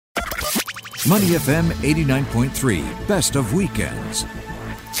Money FM 89.3, best of weekends.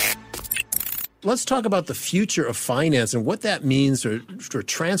 Let's talk about the future of finance and what that means for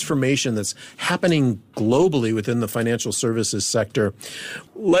transformation that's happening globally within the financial services sector.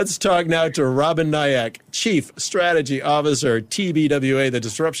 Let's talk now to Robin Nyack, Chief Strategy Officer, TBWA, the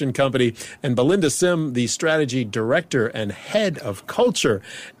disruption company, and Belinda Sim, the Strategy Director and Head of Culture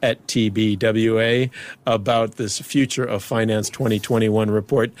at TBWA, about this Future of Finance 2021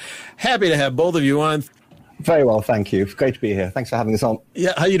 report. Happy to have both of you on. Very well, thank you. Great to be here. Thanks for having us on.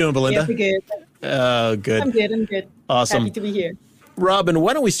 Yeah, how you doing, Belinda? Yeah, pretty good. Good. I'm good. Awesome. Happy to be here. Robin,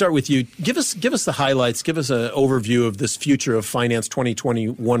 why don't we start with you? Give us the highlights. Give us an overview of this Future of Finance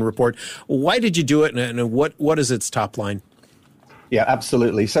 2021 report. Why did you do it, and what is its top line? Yeah,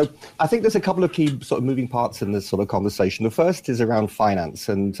 absolutely. So I think there's a couple of key sort of moving parts in this sort of conversation. The first is around finance.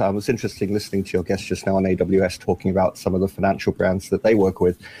 And it's interesting listening to your guest just now on AWS talking about some of the financial brands that they work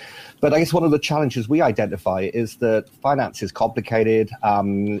with. But I guess one of the challenges we identify is that finance is complicated,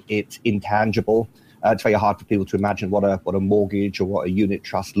 it's intangible. It's very hard for people to imagine what a mortgage or what a unit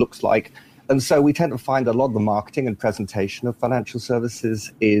trust looks like. And so we tend to find a lot of the marketing and presentation of financial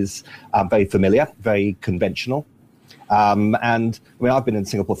services is very familiar, very conventional. And I mean, I've been in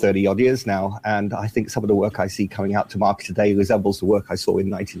Singapore 30 odd years now, and I think some of the work I see coming out to market today resembles the work I saw in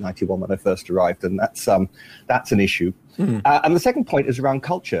 1991 when I first arrived, and that's an issue. And the second point is around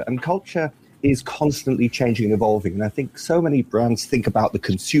culture, and culture is constantly changing and evolving. And I think so many brands think about the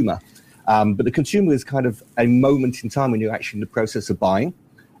consumer, but the consumer is kind of a moment in time when you're actually in the process of buying,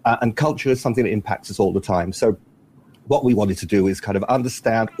 and culture is something that impacts us all the time. So what we wanted to do is kind of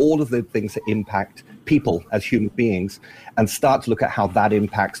understand all of the things that impact people as human beings and start to look at how that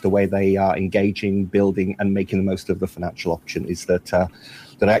impacts the way they are engaging, building, and making the most of the financial opportunities that are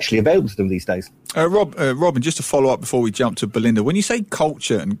actually available to them these days. Robin, just to follow up before we jump to Belinda, when you say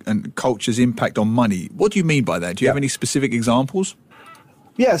culture and culture's impact on money, what do you mean by that? Do you have any specific examples?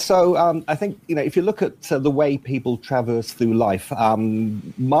 Yeah, so I think, if you look at the way people traverse through life,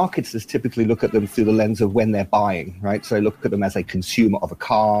 marketers typically look at them through the lens of when they're buying, right? So they look at them as a consumer of a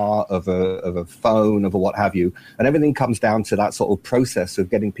car, of a phone, of a what have you. And everything comes down to that sort of process of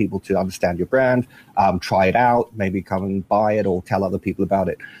getting people to understand your brand, try it out, maybe come and buy it or tell other people about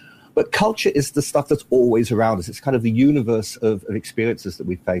it. But culture is the stuff that's always around us. It's kind of the universe of experiences that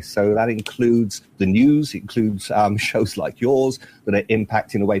we face. So that includes the news, it includes shows like yours that are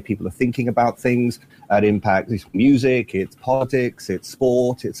impacting the way people are thinking about things. It impacts music, it's politics, it's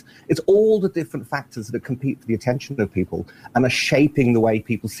sport, it's all the different factors that compete for the attention of people and are shaping the way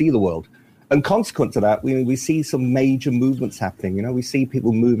people see the world. And consequent to that, we see some major movements happening. We see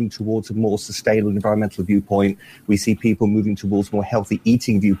people moving towards a more sustainable environmental viewpoint. We see people moving towards more healthy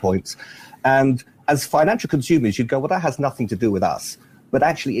eating viewpoints. And as financial consumers, you'd go, well, that has nothing to do with us. But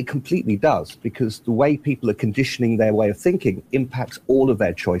actually, it completely does, because the way people are conditioning their way of thinking impacts all of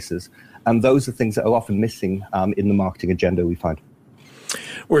their choices. And those are things that are often missing in the marketing agenda, we find.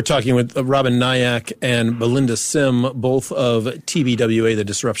 We're talking with Robin Nyack and Belinda Sim, both of TBWA, the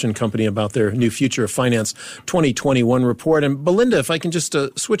disruption company, about their new Future of Finance 2021 report. And Belinda, if I can just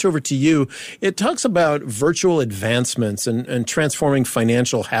switch over to you, it talks about virtual advancements and transforming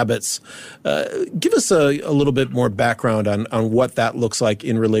financial habits. Give us a little bit more background on what that looks like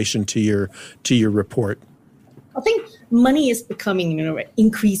in relation to your report. I think money is becoming,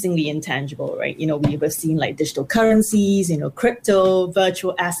 increasingly intangible, right? We've seen like digital currencies, crypto,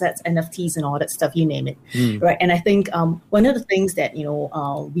 virtual assets, NFTs, and all that stuff, you name it, right? And I think one of the things that,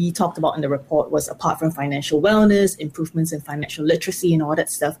 we talked about in the report was, apart from financial wellness, improvements in financial literacy and all that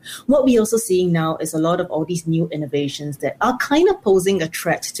stuff, what we're also seeing now is a lot of all these new innovations that are kind of posing a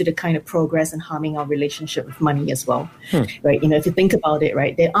threat to the kind of progress and harming our relationship with money as well, right? If you think about it,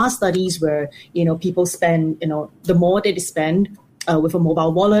 right, there are studies where, people spend, the more they spend with a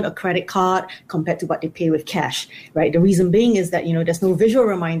mobile wallet or credit card compared to what they pay with cash, right? The reason being is that, there's no visual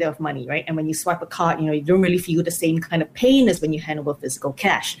reminder of money, right? And when you swipe a card, you don't really feel the same kind of pain as when you hand over physical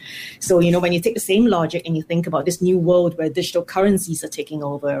cash. So, when you take the same logic and you think about this new world where digital currencies are taking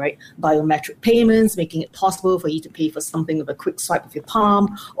over, right? Biometric payments, making it possible for you to pay for something with a quick swipe of your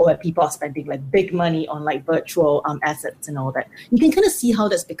palm, or where people are spending like big money on like virtual assets and all that. You can kind of see how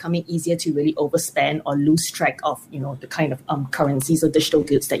that's becoming easier to really overspend or lose track of, the kind of currencies or digital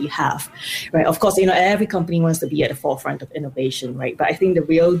goods that you have, right? Of course, every company wants to be at the forefront of innovation, right? But I think the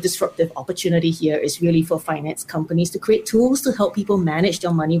real disruptive opportunity here is really for finance companies to create tools to help people manage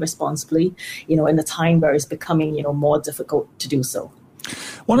their money responsibly, in a time where it's becoming, more difficult to do so.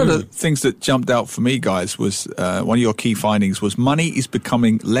 One of the things that jumped out for me, guys, was one of your key findings was money is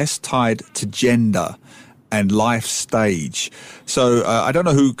becoming less tied to gender and life stage. So I don't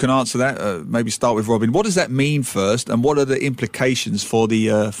know who can answer that. Maybe start with Robin. What does that mean first, and what are the implications for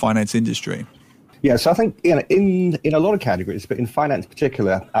the finance industry? Yeah, so I think in a lot of categories, but in finance in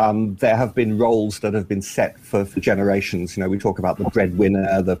particular, there have been roles that have been set for generations. We talk about the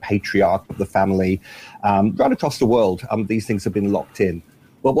breadwinner, the patriarch of the family. Right across the world, these things have been locked in.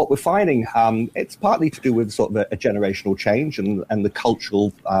 But what we're finding, it's partly to do with sort of a generational change and the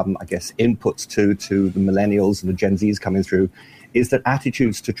cultural, inputs to the millennials and the Gen Zs coming through, is that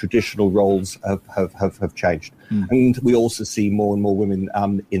attitudes to traditional roles have changed. And we also see more and more women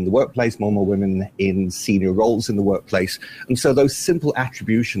in the workplace, more and more women in senior roles in the workplace. And so those simple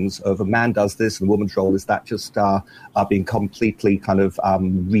attributions of a man does this and a woman's role is that just are being completely kind of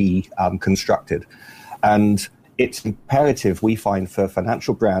reconstructed. And it's imperative, we find, for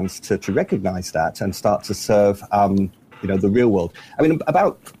financial brands to recognize that and start to serve the real world. I mean,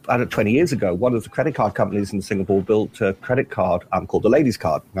 about 20 years ago, one of the credit card companies in Singapore built a credit card called the Ladies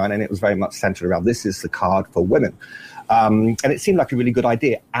Card, right? And it was very much centered around this is the card for women. And it seemed like a really good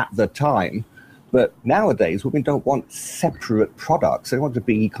idea at the time. But nowadays, women don't want separate products. They want to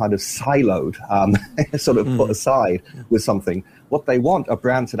be kind of siloed, sort of put aside with something. What they want are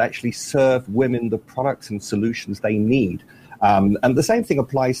brands that actually serve women the products and solutions they need. And the same thing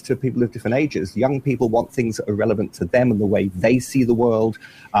applies to people of different ages. Young people want things that are relevant to them and the way they see the world.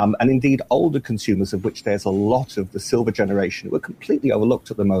 And indeed, older consumers, of which there's a lot of the silver generation, who are completely overlooked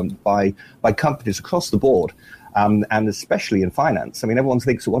at the moment by companies across the board. And especially in finance. I mean, everyone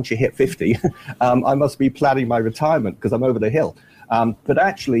thinks that once you hit 50, I must be planning my retirement because I'm over the hill. But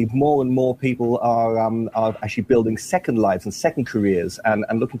actually, more and more people are actually building second lives and second careers and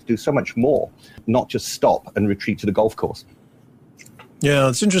looking to do so much more, not just stop and retreat to the golf course. Yeah,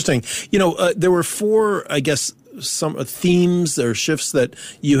 it's interesting. There were four, I guess, some themes or shifts that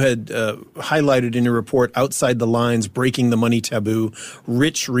you had highlighted in your report: outside the lines, breaking the money taboo,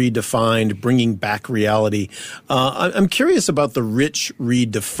 rich redefined, bringing back reality. I'm curious about the rich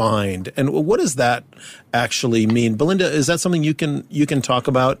redefined, and what does that actually mean? Belinda, is that something you can talk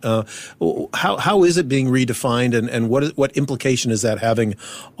about? How is it being redefined, and what implication is that having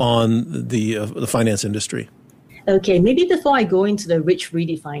on the finance industry? Okay, maybe before I go into the rich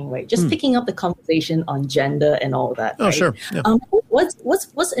redefining, right, just picking up the conversation on gender and all that. Oh, right? Sure. Yeah.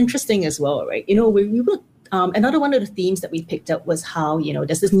 What's interesting as well, right? We were another one of the themes that we picked up was how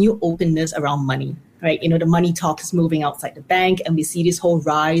there's this new openness around money. Right, the money talk is moving outside the bank, and we see this whole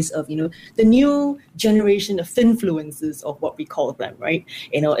rise of the new generation of finfluencers, of what we call them. Right,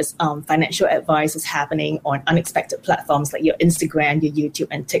 as financial advice is happening on unexpected platforms like your Instagram, your YouTube,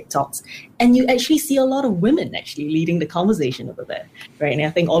 and TikToks, and you actually see a lot of women actually leading the conversation over there. Right, and I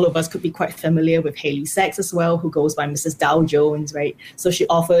think all of us could be quite familiar with Hailey Sachs as well, who goes by Mrs. Dow Jones. Right, so she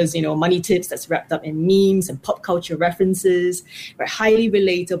offers money tips that's wrapped up in memes and pop culture references. Right, highly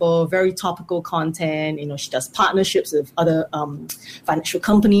relatable, very topical content. She does partnerships with other financial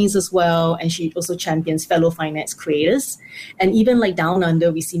companies as well, and she also champions fellow finance creators. And even like down under,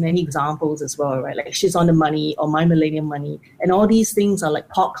 we see many examples as well, right? Like She's on the Money or My Millennium Money, and all these things are like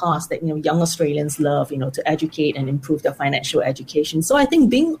podcasts that young Australians love, to educate and improve their financial education. So I think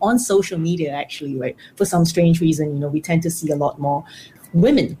being on social media, actually, right, for some strange reason, we tend to see a lot more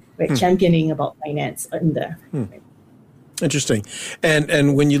women, right, championing about finance in there. Right? Interesting.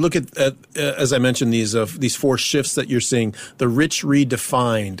 And when you look at as I mentioned, these four shifts that you're seeing, the rich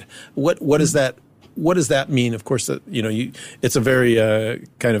redefined, what does that mean? Of course, it's a very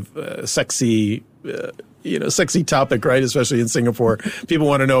kind of sexy sexy topic, right? Especially in Singapore, people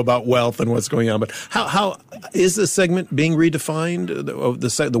want to know about wealth and what's going on. But how is this segment being redefined?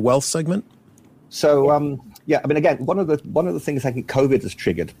 The wealth segment? So. Yeah, I mean, again, one of the things I think COVID has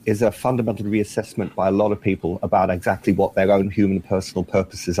triggered is a fundamental reassessment by a lot of people about exactly what their own human personal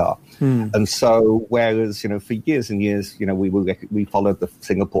purposes are. And so, whereas for years and years, we followed the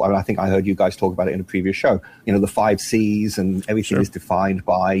Singapore. I mean, I think I heard you guys talk about it in a previous show. The 5 C's and everything is defined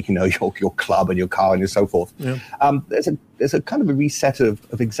by your club and your car and so forth. Yeah. There's a kind of a reset of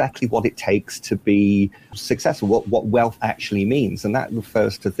exactly what it takes to be successful, what wealth actually means. And that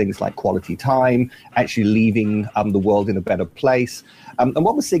refers to things like quality time, actually leaving the world in a better place. And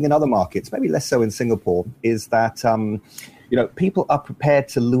what we're seeing in other markets, maybe less so in Singapore, is that, people are prepared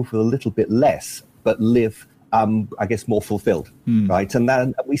to live with a little bit less, but live I guess, more fulfilled, right? And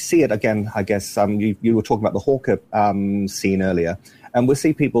then we see it again, I guess, you were talking about the hawker scene earlier, and we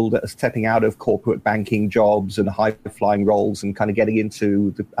see people that are stepping out of corporate banking jobs and high-flying roles and kind of getting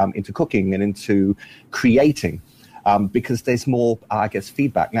into cooking and into creating. because there's more, I guess,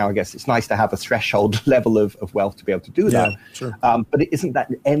 feedback. Now, I guess it's nice to have a threshold level of wealth to be able to do that. Sure. But it isn't that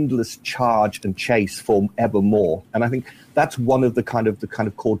endless charge and chase for ever more. And I think that's one of the kind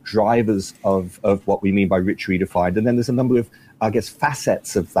of core drivers of what we mean by Rich Redefined. And then there's a number of, I guess,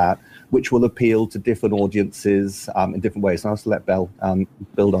 facets of that which will appeal to different audiences in different ways. And I'll just let Belle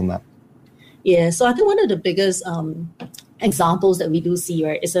build on that. Yeah, so I think one of the biggest examples that we do see,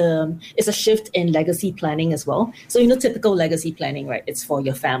 right, is a shift in legacy planning as well. So, typical legacy planning, right, it's for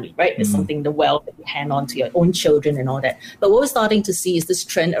your family, right? It's something, the wealth that you hand on to your own children and all that. But what we're starting to see is this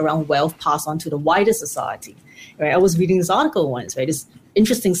trend around wealth passed on to the wider society, right? I was reading this article once, right? This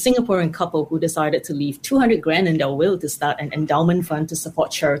interesting Singaporean couple who decided to leave 200 grand in their will to start an endowment fund to support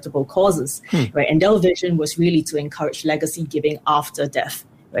charitable causes, right? And their vision was really to encourage legacy giving after death.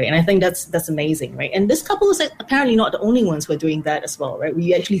 Right. And I think that's amazing. Right. And this couple is apparently not the only ones who are doing that as well. Right.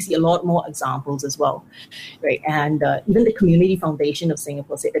 We actually see a lot more examples as well. Right. And even the Community Foundation of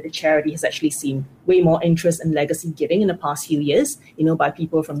Singapore said that the charity has actually seen way more interest in legacy giving in the past few years, by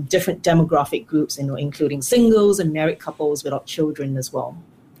people from different demographic groups, including singles and married couples without children as well.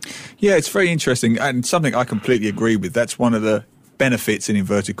 Yeah, it's very interesting and something I completely agree with. That's one of the benefits, in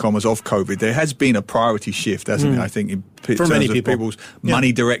inverted commas, of COVID. There has been a priority shift, hasn't it? I think in terms many of people. people's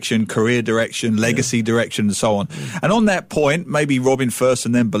money direction, career direction, legacy direction, and so on. And on that point, maybe Robin first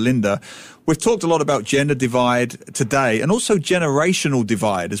and then Belinda, we've talked a lot about gender divide today, and also generational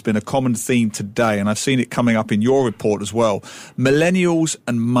divide has been a common theme today, and I've seen it coming up in your report as well. Millennials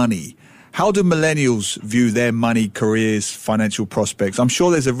and money. How do millennials view their money, careers, financial prospects? I'm sure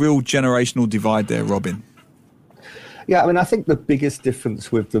there's a real generational divide there, Robin. Yeah, I mean, I think the biggest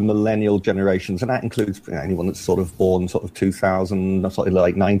difference with the millennial generations, and that includes anyone that's sort of born sort of 2000, sort of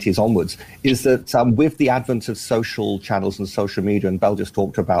like 90s onwards, is that with the advent of social channels and social media, and Belle just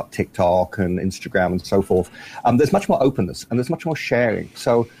talked about TikTok and Instagram and so forth, there's much more openness and there's much more sharing.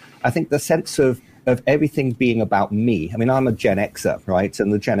 So I think the sense of everything being about me. I mean, I'm a Gen Xer, right?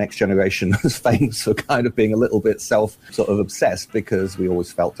 And the Gen X generation is famous for kind of being a little bit obsessed because we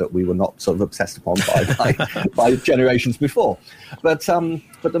always felt that we were not sort of obsessed upon by generations before. But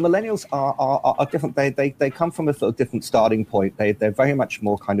the millennials are different. They come from a sort of different starting point. They're very much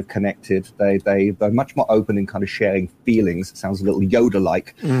more kind of connected. They're much more open in kind of sharing feelings. It sounds a little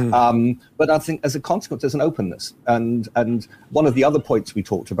Yoda-like. But I think as a consequence, there's an openness. And one of the other points we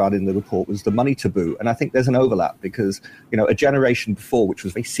talked about in the report was the money taboo. And I think there's an overlap because, a generation before, which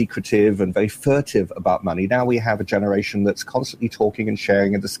was very secretive and very furtive about money, now we have a generation that's constantly talking and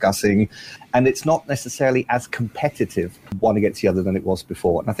sharing and discussing. And it's not necessarily as competitive one against the other than it was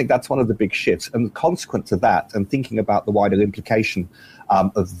before. And I think that's one of the big shifts. And the consequence of that, and thinking about the wider implication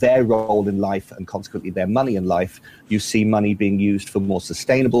of their role in life and consequently their money in life, you see money being used for more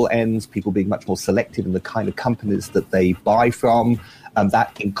sustainable ends, people being much more selective in the kind of companies that they buy from. And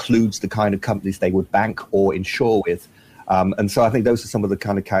that includes the kind of companies they would bank or insure with. And so I think those are some of the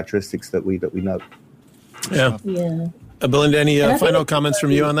kind of characteristics that we note. Yeah. Belinda, any final comments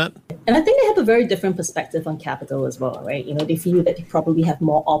from you on that? And I think they have a very different perspective on capital as well, right? They feel that they probably have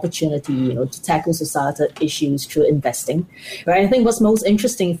more opportunity, to tackle societal issues through investing, right? I think what's most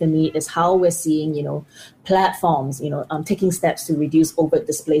interesting for me is how we're seeing, platforms, taking steps to reduce overt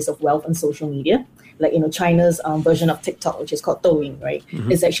displays of wealth on social media. Like, China's version of TikTok, which is called Douyin, right,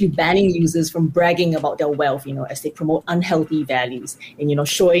 is actually banning users from bragging about their wealth, as they promote unhealthy values and,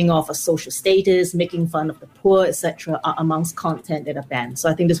 showing off a social status, making fun of the poor, etc., are amongst content that are banned. So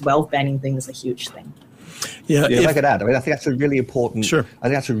I think this wealth banning thing is a huge thing. Yeah, if I could add, I think that's a really important. Sure. I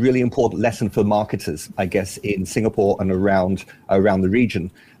think that's a really important lesson for marketers, I guess, in Singapore and around the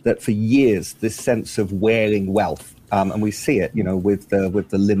region. That for years, this sense of wearing wealth, and we see it, with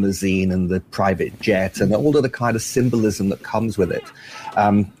the limousine and the private jet and all of the kind of symbolism that comes with it.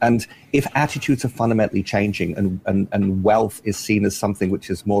 And if attitudes are fundamentally changing and wealth is seen as something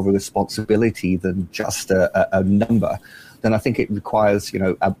which is more of a responsibility than just a number, then I think it requires,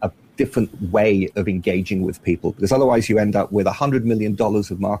 a different way of engaging with people, because otherwise you end up with $100 million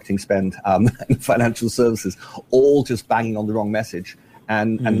of marketing spend in financial services, all just banging on the wrong message.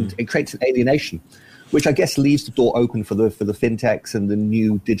 And it creates an alienation, which I guess leaves the door open for the fintechs and the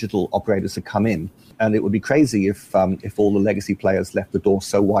new digital operators to come in. And it would be crazy if all the legacy players left the door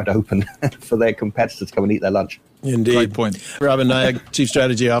so wide open for their competitors to come and eat their lunch. Indeed. Great point. Robin Nyack, Chief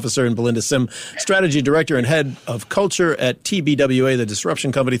Strategy Officer, and Belinda Sim, Strategy Director and Head of Culture at TBWA, the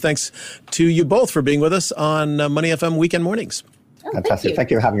disruption company. Thanks to you both for being with us on Money FM Weekend Mornings. Oh, Fantastic.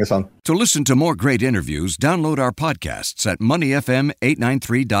 Thank you for having us on. To listen to more great interviews, download our podcasts at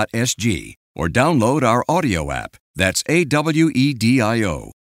moneyfm893.sg or download our audio app. That's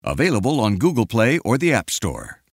AWEDIO. Available on Google Play or the App Store.